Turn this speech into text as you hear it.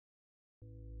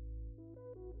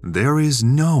There is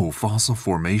no fossil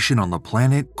formation on the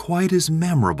planet quite as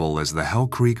memorable as the Hell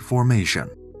Creek Formation,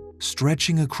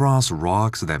 stretching across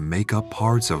rocks that make up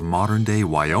parts of modern-day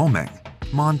Wyoming,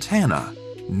 Montana,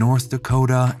 North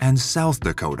Dakota, and South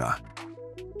Dakota.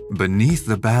 Beneath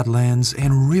the badlands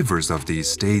and rivers of these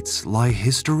states lie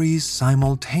histories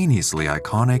simultaneously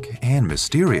iconic and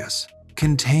mysterious,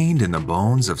 contained in the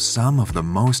bones of some of the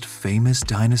most famous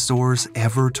dinosaurs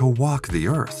ever to walk the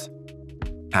earth.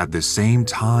 At the same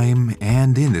time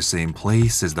and in the same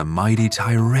place as the mighty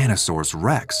Tyrannosaurus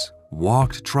rex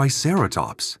walked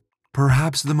Triceratops,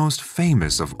 perhaps the most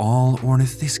famous of all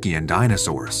ornithischian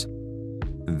dinosaurs.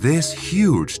 This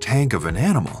huge tank of an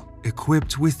animal,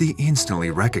 equipped with the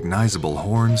instantly recognizable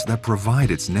horns that provide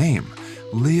its name,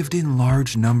 lived in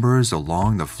large numbers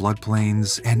along the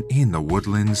floodplains and in the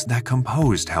woodlands that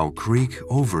composed Hell Creek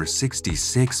over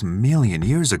 66 million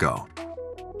years ago.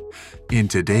 In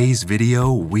today's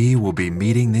video, we will be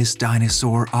meeting this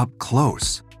dinosaur up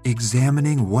close,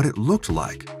 examining what it looked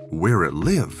like, where it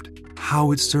lived,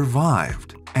 how it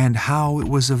survived, and how it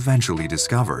was eventually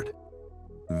discovered.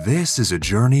 This is a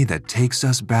journey that takes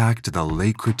us back to the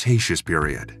Late Cretaceous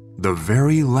Period, the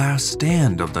very last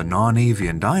stand of the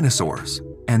non-avian dinosaurs,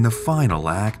 and the final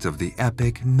act of the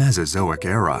epic Mesozoic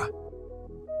Era.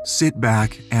 Sit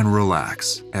back and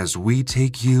relax as we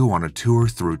take you on a tour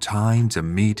through time to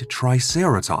meet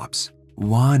Triceratops,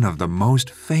 one of the most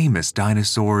famous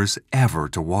dinosaurs ever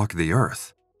to walk the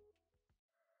earth.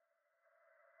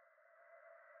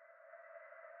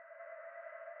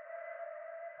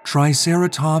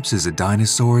 Triceratops is a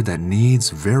dinosaur that needs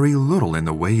very little in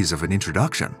the ways of an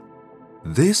introduction.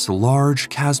 This large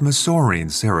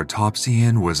chasmosaurine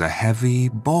ceratopsian was a heavy,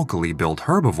 bulkily built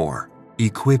herbivore,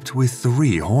 equipped with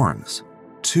 3 horns,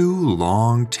 2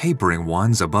 long, tapering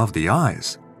ones above the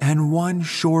eyes, and 1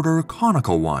 shorter,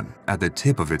 conical one at the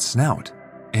tip of its snout,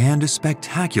 and a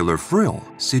spectacular frill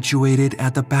situated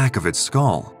at the back of its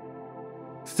skull.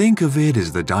 Think of it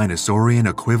as the dinosaurian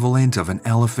equivalent of an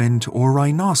elephant or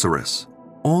rhinoceros,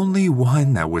 only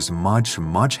one that was much,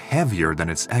 much heavier than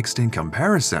its extant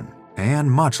comparison and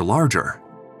much larger.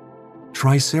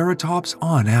 Triceratops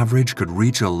on average could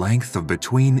reach a length of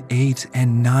between 8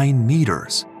 and 9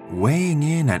 meters, weighing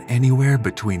in at anywhere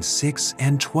between 6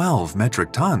 and 12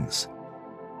 metric tons.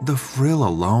 The frill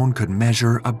alone could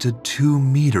measure up to 2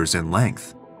 meters in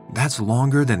length. That's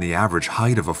longer than the average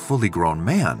height of a fully grown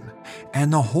man,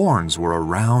 and the horns were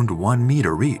around 1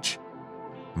 meter each.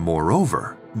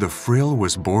 Moreover, the frill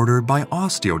was bordered by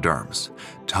osteoderms,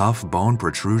 tough bone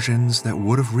protrusions that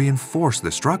would have reinforced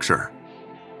the structure.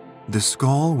 The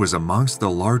skull was amongst the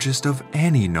largest of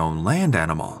any known land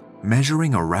animal,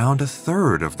 measuring around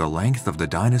 1/3 of the length of the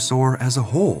dinosaur as a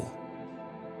whole.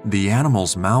 The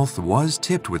animal's mouth was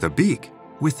tipped with a beak,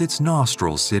 with its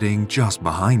nostrils sitting just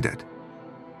behind it.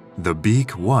 The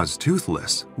beak was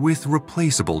toothless, with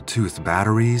replaceable tooth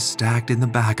batteries stacked in the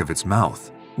back of its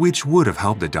mouth, which would have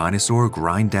helped the dinosaur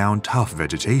grind down tough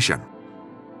vegetation.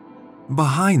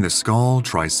 Behind the skull,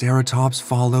 Triceratops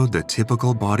followed the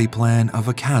typical body plan of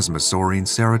a chasmosaurine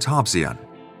ceratopsian.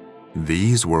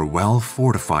 These were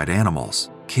well-fortified animals,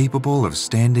 capable of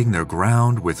standing their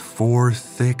ground with 4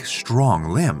 thick, strong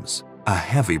limbs, a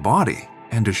heavy body,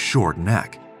 and a short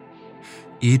neck.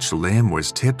 Each limb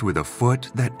was tipped with a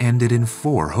foot that ended in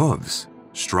 4 hooves,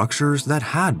 structures that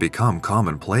had become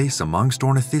commonplace amongst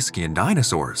ornithischian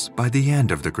dinosaurs by the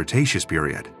end of the Cretaceous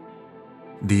period.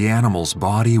 The animal's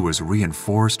body was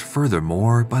reinforced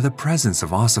furthermore by the presence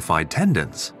of ossified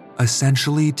tendons,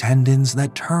 essentially tendons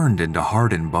that turned into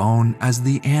hardened bone as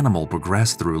the animal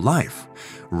progressed through life,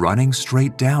 running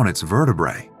straight down its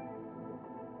vertebrae.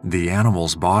 The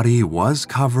animal's body was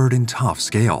covered in tough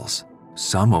scales,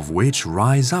 some of which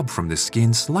rise up from the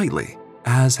skin slightly,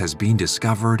 as has been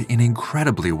discovered in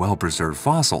incredibly well-preserved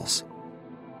fossils.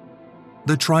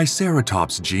 The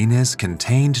Triceratops genus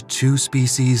contained 2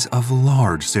 species of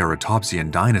large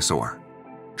ceratopsian dinosaur,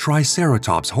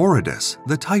 Triceratops horridus,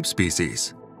 the type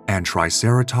species, and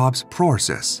Triceratops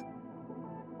prorsus.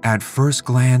 At first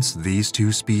glance, these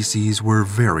 2 species were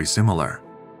very similar,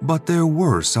 but there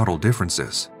were subtle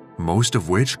differences, most of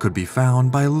which could be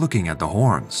found by looking at the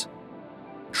horns.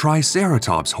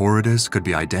 Triceratops horridus could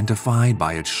be identified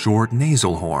by its short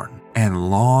nasal horn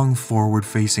and long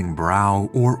forward-facing brow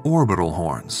or orbital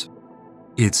horns.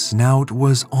 Its snout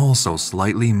was also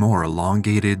slightly more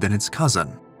elongated than its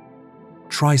cousin.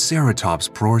 Triceratops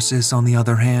prorsus, on the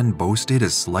other hand, boasted a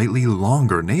slightly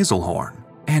longer nasal horn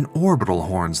and orbital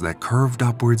horns that curved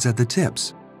upwards at the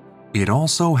tips. It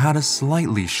also had a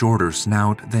slightly shorter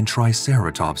snout than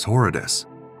Triceratops horridus.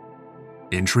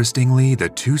 Interestingly, the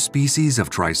two species of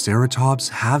Triceratops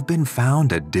have been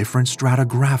found at different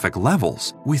stratigraphic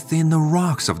levels within the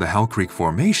rocks of the Hell Creek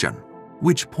Formation,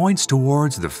 which points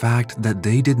towards the fact that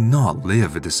they did not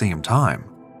live at the same time.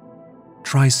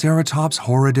 Triceratops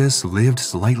horridus lived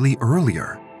slightly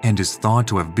earlier and is thought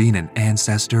to have been an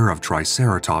ancestor of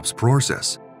Triceratops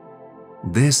prorsus.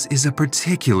 This is a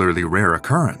particularly rare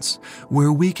occurrence,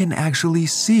 where we can actually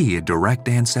see a direct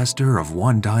ancestor of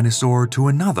one dinosaur to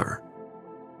another.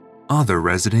 Other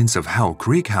residents of Hell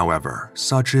Creek, however,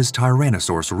 such as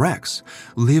Tyrannosaurus rex,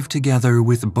 live together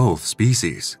with both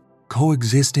species,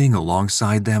 coexisting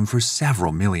alongside them for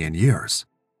several million years.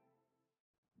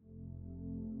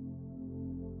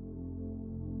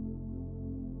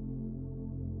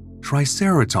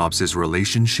 Triceratops'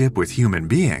 relationship with human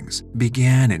beings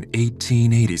began in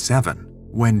 1887,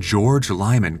 when George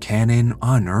Lyman Cannon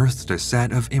unearthed a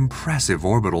set of impressive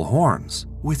orbital horns,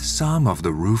 with some of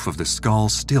the roof of the skull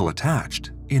still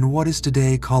attached, in what is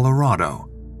today Colorado.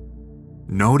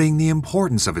 Noting the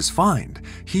importance of his find,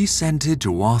 he sent it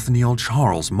to Othniel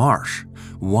Charles Marsh,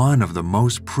 one of the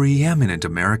most preeminent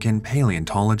American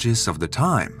paleontologists of the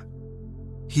time.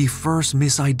 He first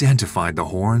misidentified the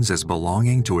horns as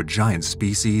belonging to a giant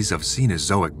species of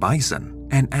Cenozoic bison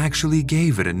and actually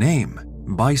gave it a name,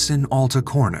 Bison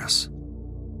alticornis.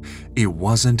 It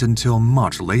wasn't until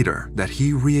much later that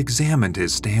he re-examined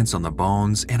his stance on the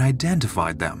bones and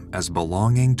identified them as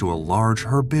belonging to a large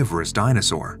herbivorous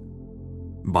dinosaur.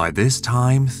 By this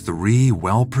time, 3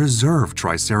 well-preserved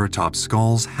Triceratops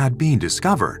skulls had been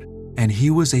discovered, and he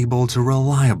was able to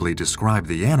reliably describe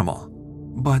the animal,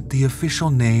 but the official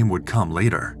name would come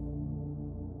later.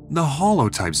 The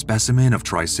holotype specimen of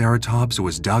Triceratops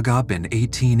was dug up in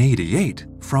 1888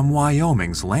 from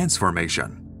Wyoming's Lance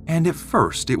Formation, and at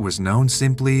first it was known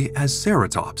simply as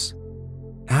Ceratops.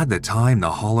 At the time the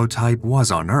holotype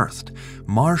was unearthed,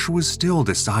 Marsh was still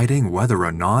deciding whether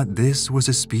or not this was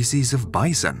a species of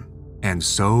bison, and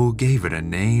so gave it a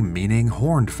name meaning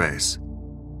horned face.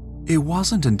 It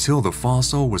wasn't until the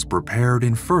fossil was prepared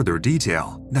in further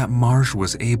detail that Marsh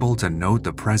was able to note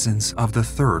the presence of the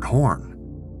third horn.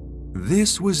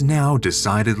 This was now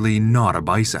decidedly not a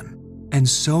bison, and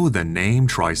so the name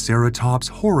Triceratops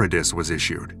horridus was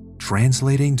issued,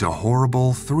 translating to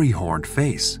horrible three-horned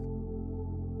face.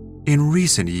 In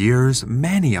recent years,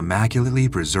 many immaculately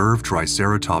preserved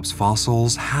Triceratops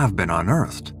fossils have been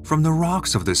unearthed from the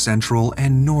rocks of the central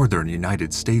and northern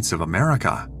United States of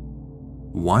America.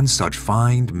 One such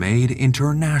find made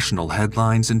international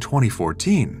headlines in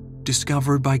 2014,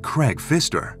 discovered by Craig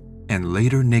Pfister, and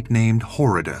later nicknamed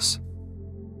horridus.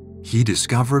 He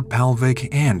discovered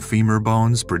pelvic and femur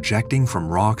bones projecting from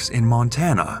rocks in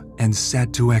Montana and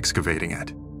set to excavating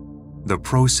it. The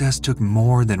process took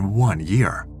more than 1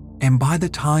 year, and by the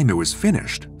time it was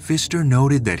finished, Pfister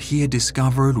noted that he had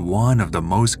discovered one of the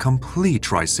most complete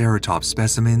Triceratops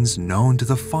specimens known to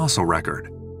the fossil record.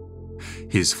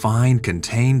 His find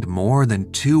contained more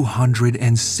than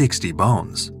 260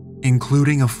 bones,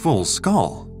 including a full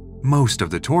skull, most of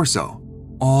the torso,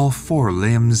 all 4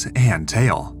 limbs and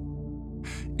tail.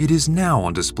 It is now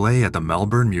on display at the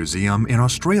Melbourne Museum in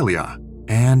Australia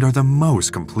and are the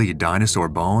most complete dinosaur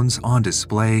bones on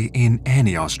display in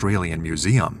any Australian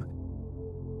museum.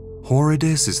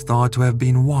 Horridus is thought to have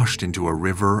been washed into a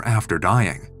river after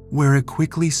dying, where it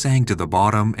quickly sank to the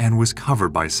bottom and was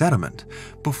covered by sediment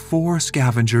before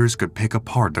scavengers could pick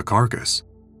apart the carcass.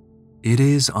 It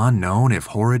is unknown if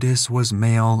Horridus was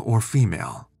male or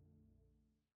female.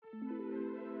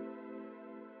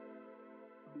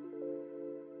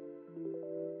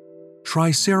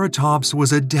 Triceratops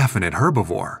was a definite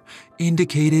herbivore,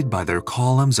 indicated by their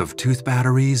columns of tooth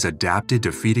batteries adapted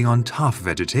to feeding on tough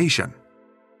vegetation.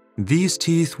 These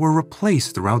teeth were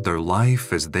replaced throughout their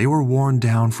life as they were worn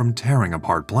down from tearing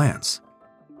apart plants.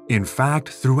 In fact,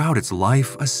 throughout its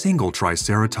life, a single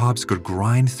Triceratops could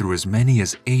grind through as many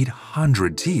as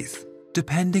 800 teeth,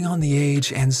 depending on the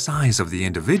age and size of the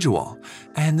individual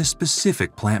and the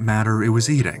specific plant matter it was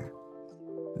eating.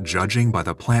 Judging by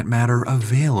the plant matter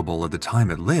available at the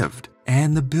time it lived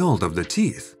and the build of the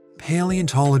teeth,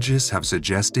 paleontologists have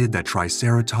suggested that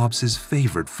Triceratops'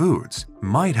 favorite foods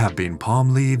might have been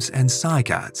palm leaves and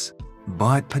cycads,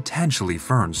 but potentially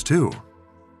ferns too.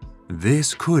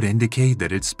 This could indicate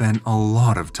that it spent a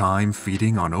lot of time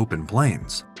feeding on open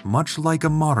plains, much like a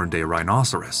modern-day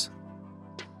rhinoceros.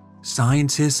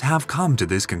 Scientists have come to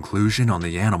this conclusion on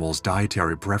the animal's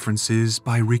dietary preferences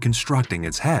by reconstructing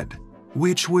its head,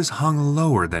 which was hung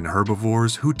lower than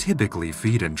herbivores who typically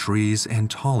feed in trees and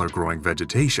taller-growing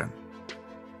vegetation.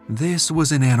 This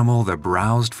was an animal that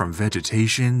browsed from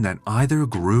vegetation that either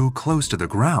grew close to the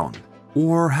ground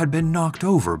or had been knocked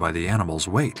over by the animal's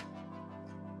weight.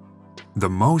 The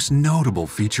most notable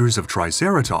features of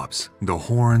Triceratops, the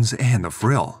horns and the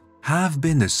frill, have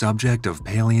been the subject of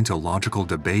paleontological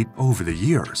debate over the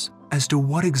years as to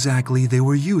what exactly they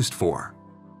were used for.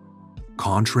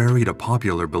 Contrary to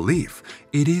popular belief,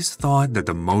 it is thought that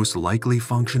the most likely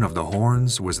function of the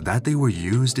horns was that they were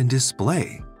used in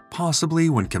display, possibly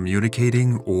when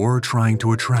communicating or trying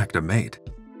to attract a mate.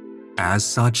 As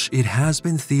such, it has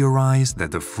been theorized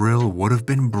that the frill would have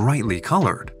been brightly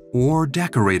colored or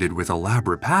decorated with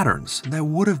elaborate patterns that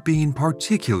would have been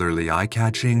particularly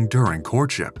eye-catching during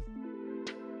courtship.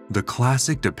 The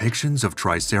classic depictions of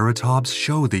Triceratops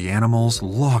show the animals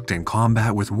locked in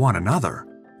combat with one another,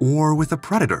 or with a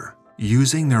predator,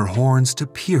 using their horns to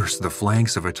pierce the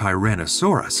flanks of a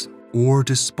Tyrannosaurus or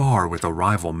to spar with a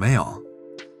rival male.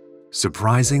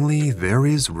 Surprisingly, there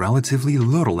is relatively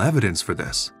little evidence for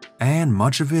this, and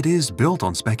much of it is built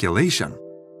on speculation.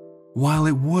 While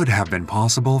it would have been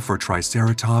possible for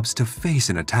Triceratops to face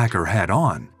an attacker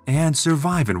head-on and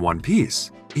survive in one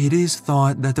piece, it is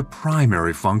thought that the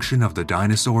primary function of the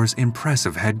dinosaur's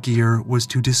impressive headgear was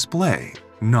to display,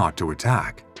 not to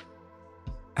attack.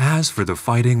 As for the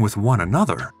fighting with one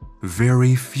another,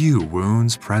 very few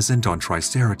wounds present on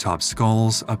Triceratops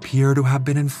skulls appear to have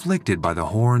been inflicted by the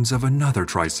horns of another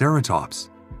Triceratops.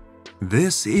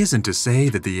 This isn't to say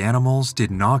that the animals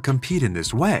did not compete in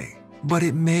this way, but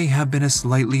it may have been a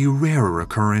slightly rarer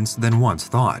occurrence than once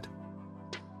thought.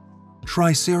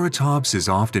 Triceratops is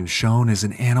often shown as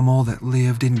an animal that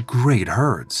lived in great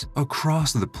herds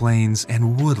across the plains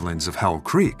and woodlands of Hell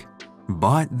Creek,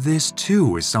 but this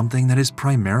too is something that is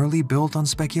primarily built on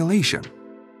speculation.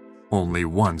 Only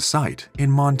one site, in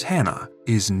Montana,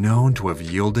 is known to have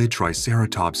yielded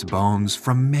Triceratops bones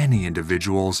from many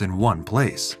individuals in one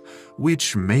place,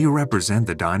 which may represent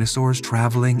the dinosaurs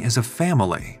traveling as a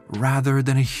family rather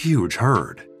than a huge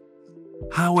herd.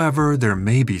 However, there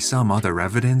may be some other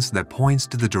evidence that points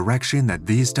to the direction that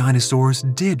these dinosaurs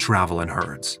did travel in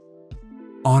herds.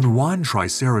 On one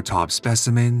Triceratops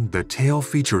specimen, the tail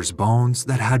features bones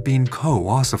that had been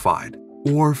co-ossified,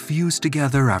 or fused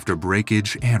together after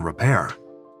breakage and repair.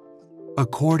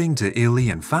 According to Illy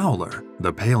and Fowler,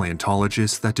 the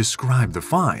paleontologists that described the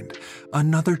find,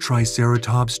 another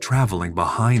Triceratops traveling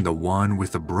behind the one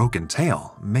with the broken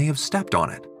tail may have stepped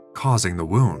on it, causing the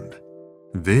wound.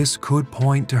 This could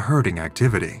point to herding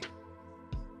activity.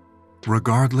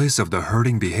 Regardless of the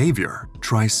herding behavior,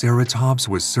 Triceratops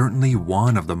was certainly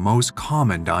one of the most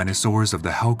common dinosaurs of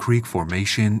the Hell Creek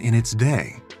Formation in its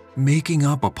day, making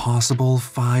up a possible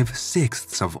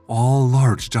 5/6 of all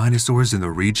large dinosaurs in the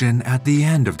region at the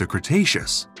end of the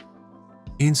Cretaceous.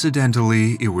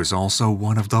 Incidentally, it was also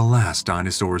one of the last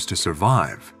dinosaurs to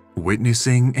survive,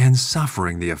 witnessing and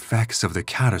suffering the effects of the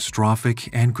catastrophic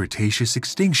and Cretaceous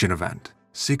extinction event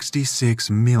 66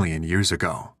 million years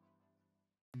ago.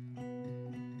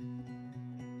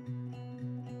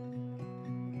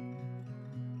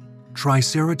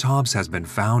 Triceratops has been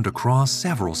found across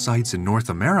several sites in North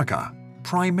America,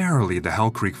 primarily the Hell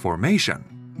Creek Formation,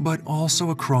 but also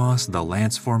across the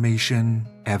Lance Formation,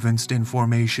 Evanston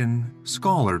Formation,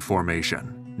 Schollard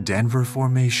Formation, Denver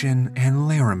Formation, and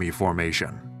Laramie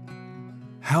Formation.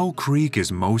 Hell Creek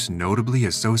is most notably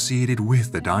associated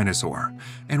with the dinosaur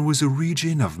and was a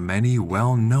region of many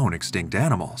well-known extinct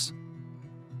animals.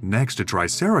 Next to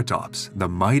Triceratops, the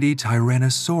mighty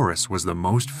Tyrannosaurus was the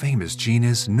most famous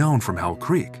genus known from Hell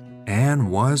Creek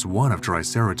and was one of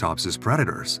Triceratops's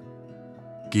predators.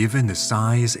 Given the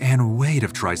size and weight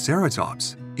of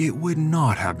Triceratops, it would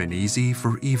not have been easy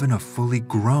for even a fully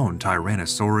grown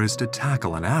Tyrannosaurus to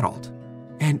tackle an adult.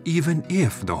 And even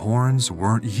if the horns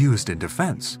weren't used in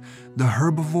defense, the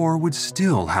herbivore would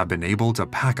still have been able to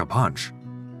pack a punch.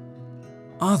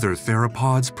 Other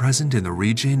theropods present in the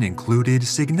region included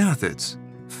cygnathids,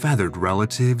 feathered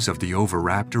relatives of the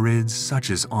oviraptorids such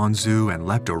as Onzu and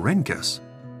Leptorhynchus,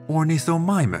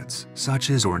 ornithomimids such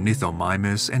as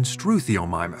Ornithomimus and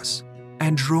Struthiomimus,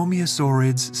 and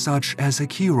dromaeosaurids such as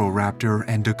Achiroraptor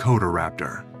and Dakota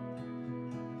raptor.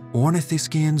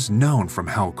 Ornithischians known from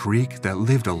Hell Creek that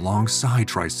lived alongside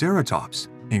Triceratops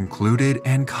included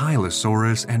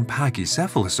Ankylosaurus and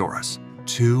Pachycephalosaurus,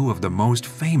 two of the most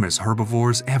famous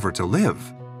herbivores ever to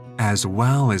live, as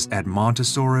well as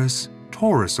Edmontosaurus,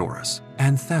 Torosaurus,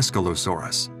 and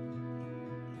Thescelosaurus.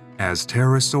 As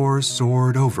pterosaurs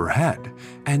soared overhead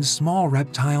and small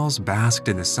reptiles basked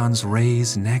in the sun's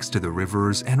rays next to the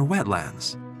rivers and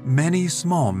wetlands, many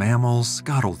small mammals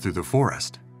scuttled through the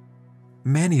forest.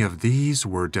 Many of these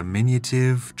were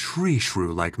diminutive, tree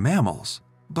shrew-like mammals,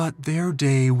 but their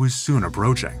day was soon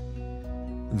approaching.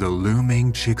 The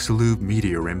looming Chicxulub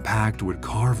meteor impact would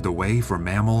carve the way for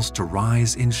mammals to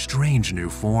rise in strange new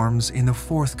forms in the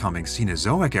forthcoming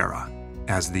Cenozoic Era,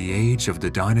 as the age of the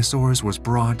dinosaurs was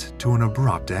brought to an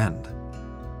abrupt end.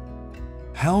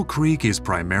 Hell Creek is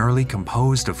primarily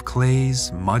composed of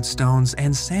clays, mudstones,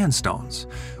 and sandstones,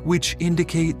 which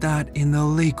indicate that in the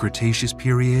Late Cretaceous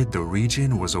Period the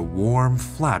region was a warm,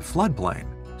 flat floodplain,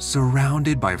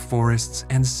 surrounded by forests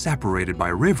and separated by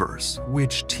rivers,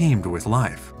 which teemed with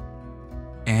life.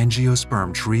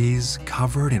 Angiosperm trees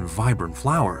covered in vibrant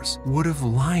flowers would have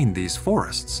lined these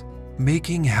forests,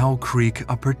 making Hell Creek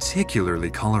a particularly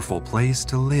colorful place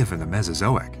to live in the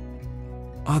Mesozoic.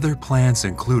 Other plants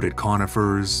included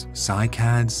conifers,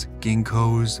 cycads,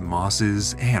 ginkgos,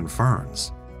 mosses, and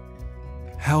ferns.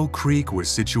 Hell Creek was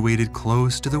situated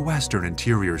close to the Western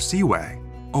Interior Seaway,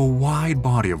 a wide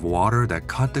body of water that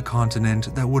cut the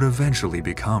continent that would eventually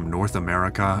become North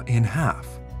America in half.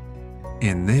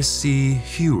 In this sea,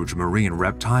 huge marine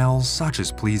reptiles such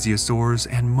as plesiosaurs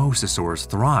and mosasaurs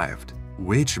thrived,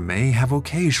 which may have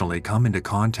occasionally come into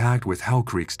contact with Hell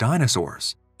Creek's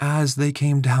dinosaurs as they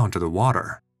came down to the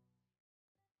water.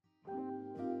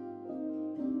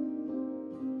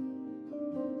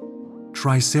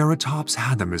 Triceratops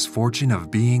had the misfortune of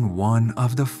being one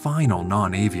of the final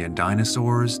non-avian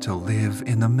dinosaurs to live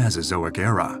in the Mesozoic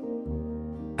Era.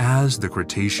 As the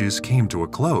Cretaceous came to a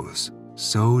close,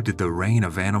 so did the reign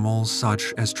of animals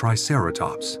such as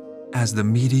Triceratops, as the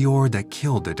meteor that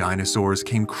killed the dinosaurs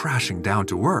came crashing down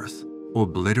to Earth,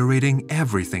 obliterating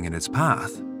everything in its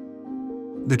path.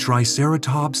 The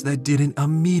Triceratops that didn't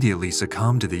immediately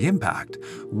succumb to the impact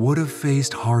would have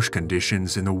faced harsh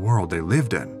conditions in the world they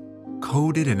lived in,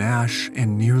 coated in ash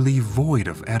and nearly void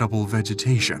of edible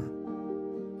vegetation.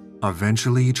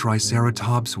 Eventually,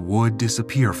 Triceratops would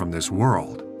disappear from this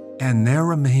world, and their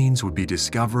remains would be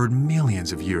discovered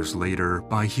millions of years later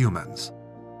by humans.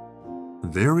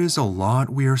 There is a lot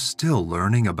we are still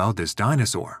learning about this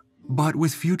dinosaur, but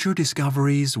with future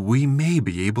discoveries, we may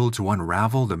be able to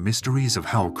unravel the mysteries of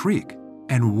Hell Creek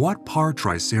and what part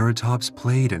Triceratops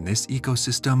played in this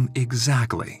ecosystem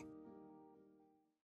exactly.